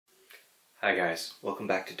Hi guys, welcome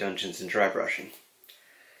back to Dungeons and Dry Brushing.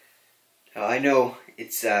 Now I know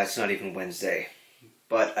it's not even Wednesday,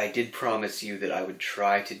 but I did promise you that I would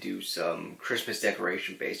try to do some Christmas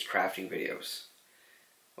decoration based crafting videos.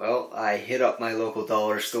 Well, I hit up my local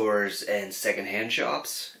dollar stores and secondhand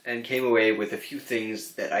shops and came away with a few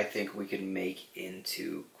things that I think we can make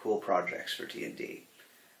into cool projects for D&D.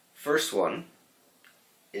 First one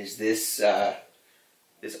is this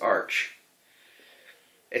arch.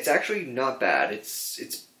 It's actually not bad.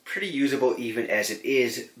 It's pretty usable even as it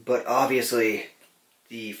is, but obviously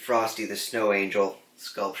the Frosty the Snow Angel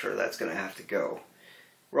sculpture, that's going to have to go.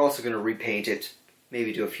 We're also going to repaint it,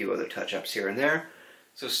 maybe do a few other touch-ups here and there.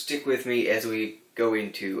 So stick with me as we go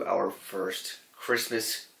into our first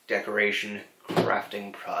Christmas decoration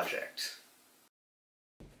crafting project.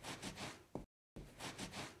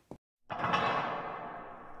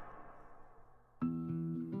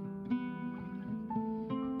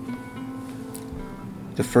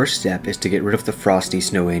 The first step is to get rid of the Frosty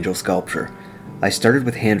Snow Angel sculpture. I started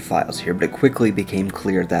with hand files here, but it quickly became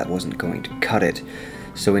clear that wasn't going to cut it.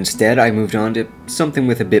 So instead I moved on to something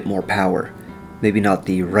with a bit more power. Maybe not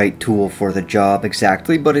the right tool for the job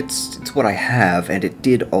exactly, but it's what I have, and it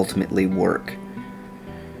did ultimately work.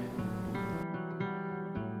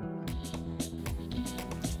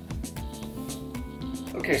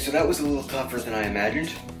 Okay, so that was a little tougher than I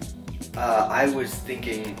imagined. I was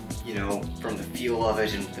thinking, you know, from the feel of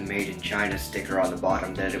it and the Made in China sticker on the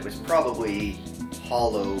bottom, that it was probably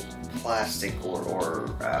hollow plastic or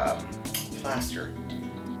plaster.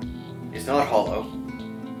 It's not hollow.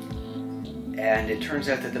 And it turns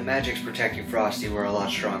out that the magics protecting Frosty were a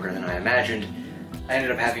lot stronger than I imagined. I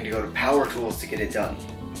ended up having to go to power tools to get it done.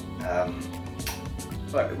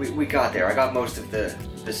 But we got there. I got most of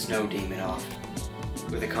the snow demon off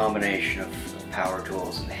with a combination of power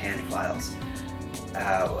tools and hand files.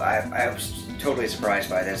 I was totally surprised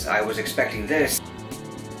by this. I was expecting this.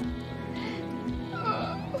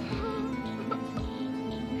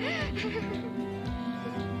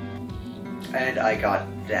 And I got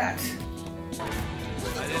that.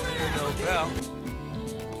 I didn't hear no bell.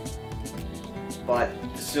 But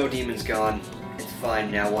the snow demon's gone. It's fine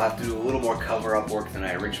now. We'll have to do a little more cover-up work than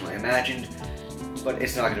I originally imagined, but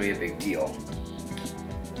it's not going to be a big deal.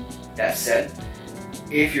 That said,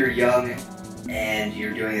 if you're young and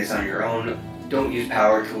you're doing this on your own, don't use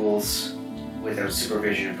power tools without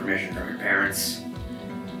supervision and permission from your parents.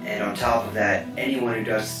 And on top of that, anyone who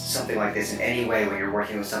does something like this in any way when you're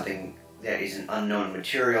working with something that is an unknown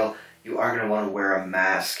material, you are going to want to wear a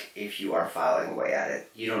mask if you are filing away at it.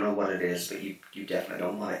 You don't know what it is, but you definitely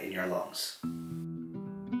don't want it in your lungs.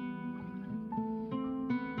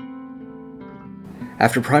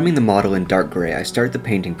 After priming the model in dark gray, I started the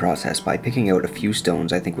painting process by picking out a few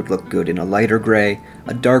stones I think would look good in a lighter gray,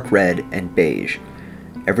 a dark red, and beige.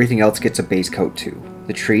 Everything else gets a base coat too.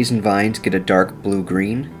 The trees and vines get a dark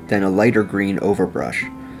blue-green, then a lighter green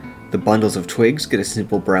overbrush. The bundles of twigs get a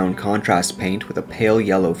simple brown contrast paint with a pale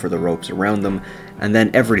yellow for the ropes around them, and then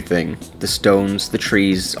everything, the stones, the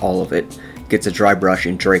trees, all of it, gets a dry brush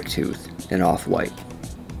in Drake Tooth and off-white.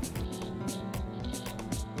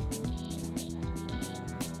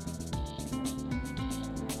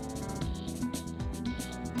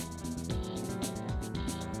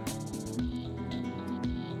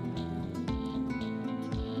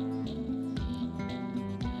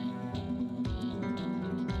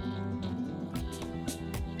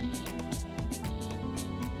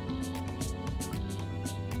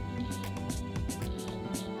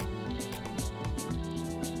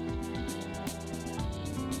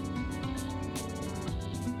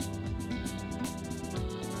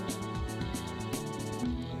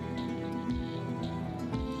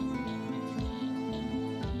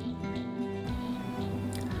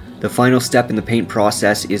 The final step in the paint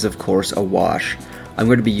process is, of course, a wash. I'm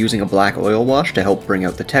going to be using a black oil wash to help bring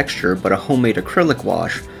out the texture, but a homemade acrylic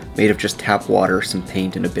wash, made of just tap water, some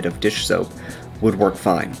paint, and a bit of dish soap, would work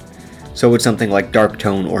fine. So would something like dark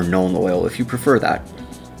tone or Nuln Oil if you prefer that.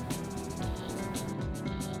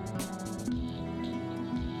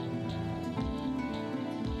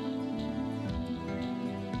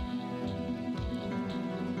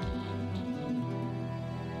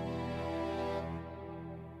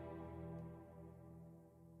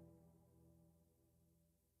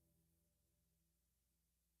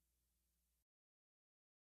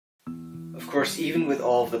 Of course, even with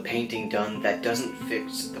all of the painting done, that doesn't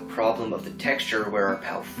fix the problem of the texture where our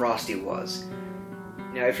pal Frosty was.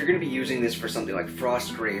 Now, if you're going to be using this for something like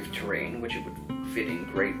Frostgrave terrain, which it would fit in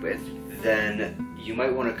great with, then you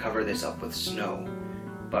might want to cover this up with snow.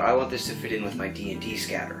 But I want this to fit in with my D&D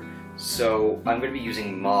scatter, So I'm going to be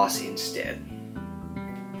using moss instead.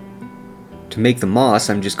 To make the moss,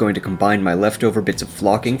 I'm just going to combine my leftover bits of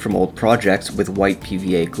flocking from old projects with white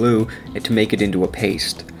PVA glue to make it into a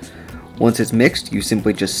paste. Once it's mixed, you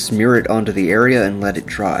simply just smear it onto the area and let it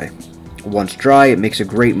dry. Once dry, it makes a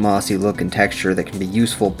great mossy look and texture that can be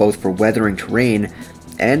useful both for weathering terrain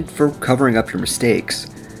and for covering up your mistakes.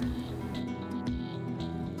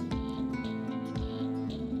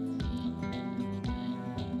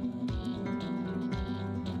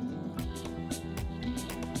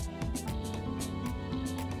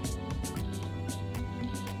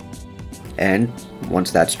 And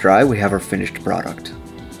once that's dry, we have our finished product.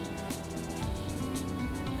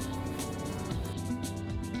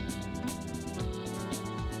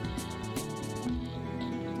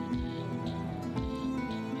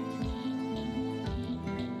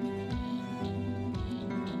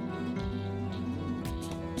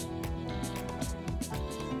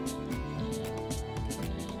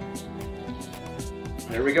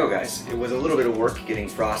 There we go, guys. It was a little bit of work getting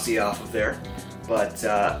Frosty off of there, but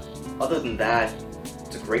other than that,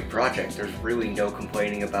 it's a great project. There's really no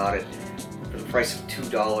complaining about it. For the price of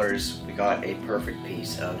 $2, we got a perfect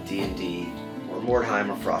piece of D&D or Mordheim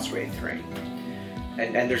or Frostwraith terrain.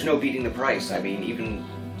 And there's no beating the price. I mean, even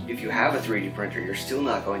if you have a 3D printer, you're still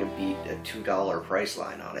not going to beat a $2 price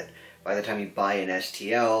line on it. By the time you buy an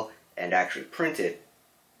STL and actually print it,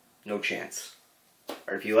 no chance.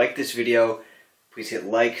 Or if you like this video, please hit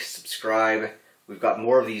like, subscribe. We've got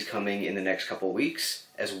more of these coming in the next couple weeks,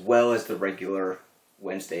 as well as the regular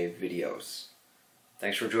Wednesday videos.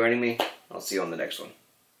 Thanks for joining me. I'll see you on the next one.